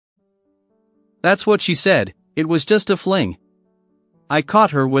That's what she said, it was just a fling. I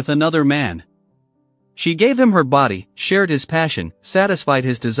caught her with another man. She gave him her body, shared his passion, satisfied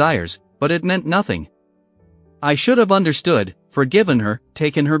his desires, but it meant nothing. I should have understood, forgiven her,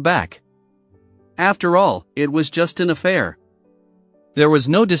 taken her back. After all, it was just an affair. There was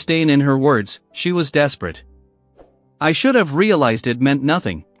no disdain in her words, she was desperate. I should have realized it meant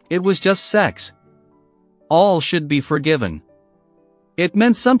nothing, it was just sex. All should be forgiven. It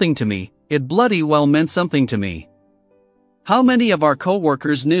meant something to me, it bloody well meant something to me. How many of our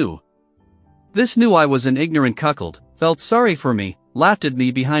co-workers knew? This knew I was an ignorant cuckold, felt sorry for me, laughed at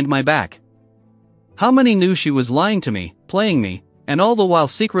me behind my back. How many knew she was lying to me, playing me, and all the while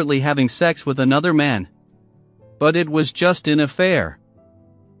secretly having sex with another man? But it was just an affair.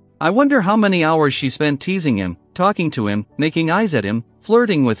 I wonder how many hours she spent teasing him, talking to him, making eyes at him,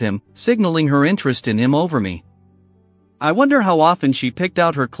 flirting with him, signaling her interest in him over me. I wonder how often she picked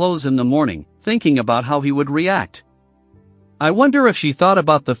out her clothes in the morning, thinking about how he would react. I wonder if she thought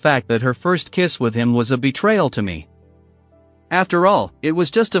about the fact that her first kiss with him was a betrayal to me. After all, it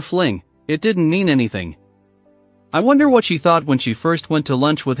was just a fling, it didn't mean anything. I wonder what she thought when she first went to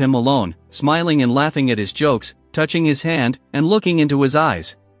lunch with him alone, smiling and laughing at his jokes, touching his hand, and looking into his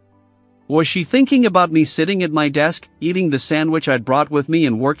eyes. Was she thinking about me sitting at my desk, eating the sandwich I'd brought with me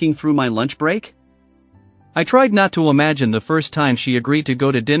and working through my lunch break? I tried not to imagine the first time she agreed to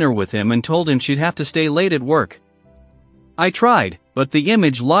go to dinner with him and told him she'd have to stay late at work. I tried, but the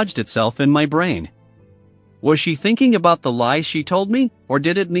image lodged itself in my brain. Was she thinking about the lies she told me, or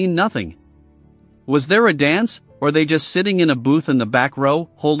did it mean nothing? Was there a dance, or they just sitting in a booth in the back row,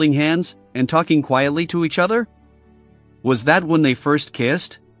 holding hands, and talking quietly to each other? Was that when they first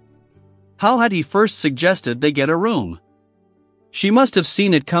kissed? How had he first suggested they get a room? She must have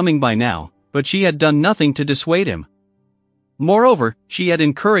seen it coming by now, but she had done nothing to dissuade him. Moreover, she had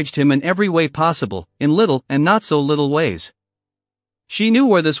encouraged him in every way possible, in little and not so little ways. She knew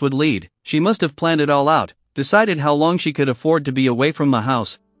where this would lead, she must have planned it all out, decided how long she could afford to be away from the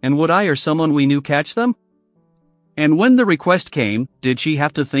house, and would I or someone we knew catch them? And when the request came, did she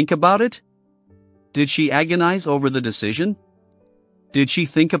have to think about it? Did she agonize over the decision? Did she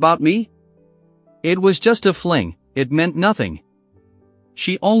think about me? It was just a fling, it meant nothing.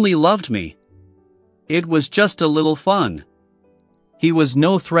 She only loved me. It was just a little fun. He was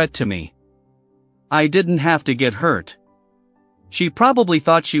no threat to me. I didn't have to get hurt. She probably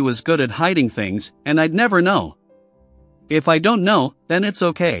thought she was good at hiding things, and I'd never know. If I don't know, then it's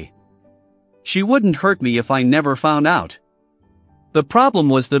okay. She wouldn't hurt me if I never found out. The problem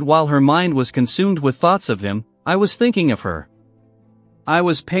was that while her mind was consumed with thoughts of him, I was thinking of her. I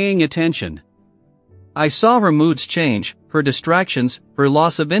was paying attention. I saw her moods change, her distractions, her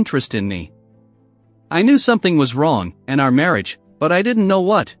loss of interest in me. I knew something was wrong, and our marriage, but I didn't know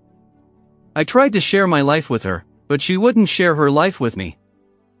what. I tried to share my life with her, but she wouldn't share her life with me.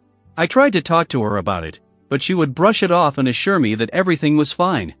 I tried to talk to her about it, but she would brush it off and assure me that everything was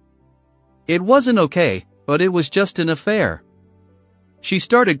fine. It wasn't okay, but it was just an affair. She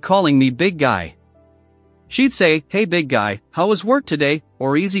started calling me big guy. She'd say, "Hey big guy, how was work today?"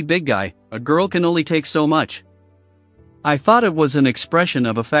 or "Easy big guy, a girl can only take so much." I thought it was an expression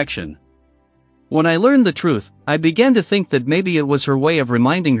of affection. When I learned the truth, I began to think that maybe it was her way of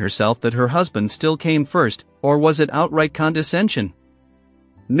reminding herself that her husband still came first, or was it outright condescension?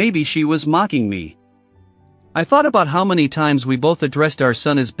 Maybe she was mocking me. I thought about how many times we both addressed our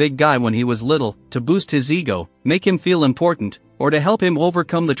son as big guy when he was little, to boost his ego, make him feel important, or to help him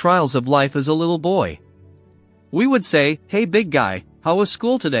overcome the trials of life as a little boy. We would say, "Hey big guy, how was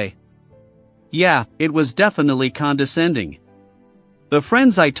school today?" Yeah, it was definitely condescending. The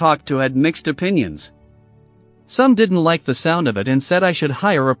friends I talked to had mixed opinions. Some didn't like the sound of it and said I should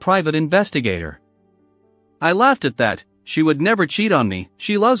hire a private investigator. I laughed at that. She would never cheat on me,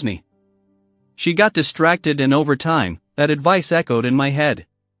 she loves me. She got distracted and over time, that advice echoed in my head.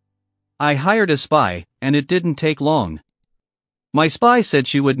 I hired a spy, and it didn't take long. My spy said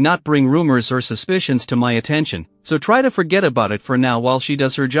she would not bring rumors or suspicions to my attention, so try to forget about it for now while she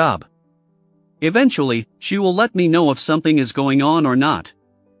does her job. Eventually, she will let me know if something is going on or not.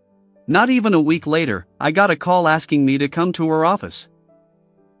 Not even a week later, I got a call asking me to come to her office.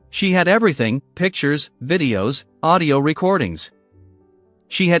 She had everything, pictures, videos, audio recordings.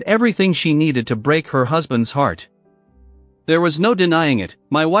 She had everything she needed to break her husband's heart. There was no denying it,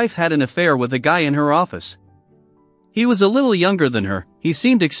 my wife had an affair with a guy in her office. He was a little younger than her, he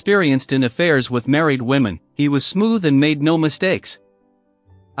seemed experienced in affairs with married women, he was smooth and made no mistakes.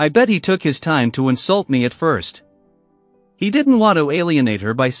 I bet he took his time to insult me at first. He didn't want to alienate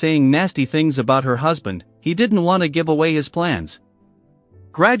her by saying nasty things about her husband, he didn't want to give away his plans.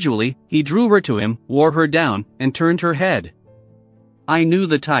 Gradually, he drew her to him, wore her down, and turned her head. I knew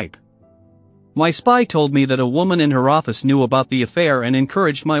the type. My spy told me that a woman in her office knew about the affair and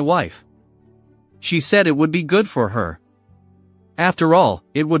encouraged my wife. She said it would be good for her. After all,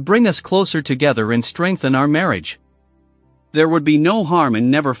 it would bring us closer together and strengthen our marriage. There would be no harm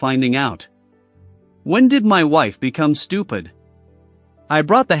in never finding out. When did my wife become stupid? I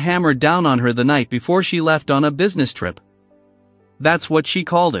brought the hammer down on her the night before she left on a business trip. That's what she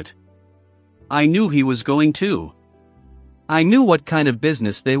called it. I knew he was going to. I knew what kind of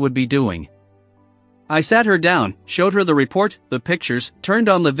business they would be doing. I sat her down, showed her the report, the pictures, turned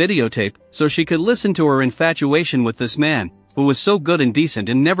on the videotape, so she could listen to her infatuation with this man, who was so good and decent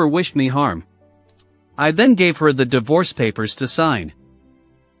and never wished me harm. I then gave her the divorce papers to sign.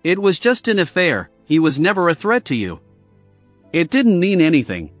 It was just an affair, he was never a threat to you. It didn't mean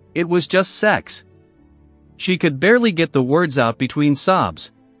anything, it was just sex. She could barely get the words out between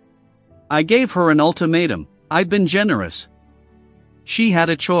sobs. I gave her an ultimatum, I'd been generous. She had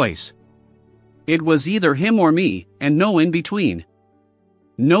a choice. It was either him or me, and no in between.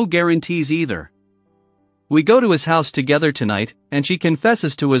 No guarantees either. We go to his house together tonight, and she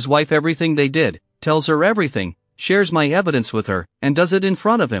confesses to his wife everything they did, tells her everything, shares my evidence with her, and does it in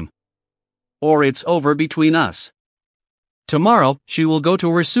front of him. Or it's over between us. Tomorrow, she will go to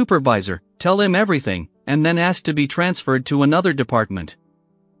her supervisor, tell him everything, and then ask to be transferred to another department.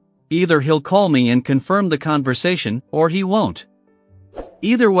 Either he'll call me and confirm the conversation, or he won't.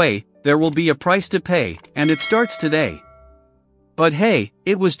 Either way, there will be a price to pay, and it starts today. But hey,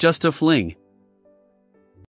 it was just a fling.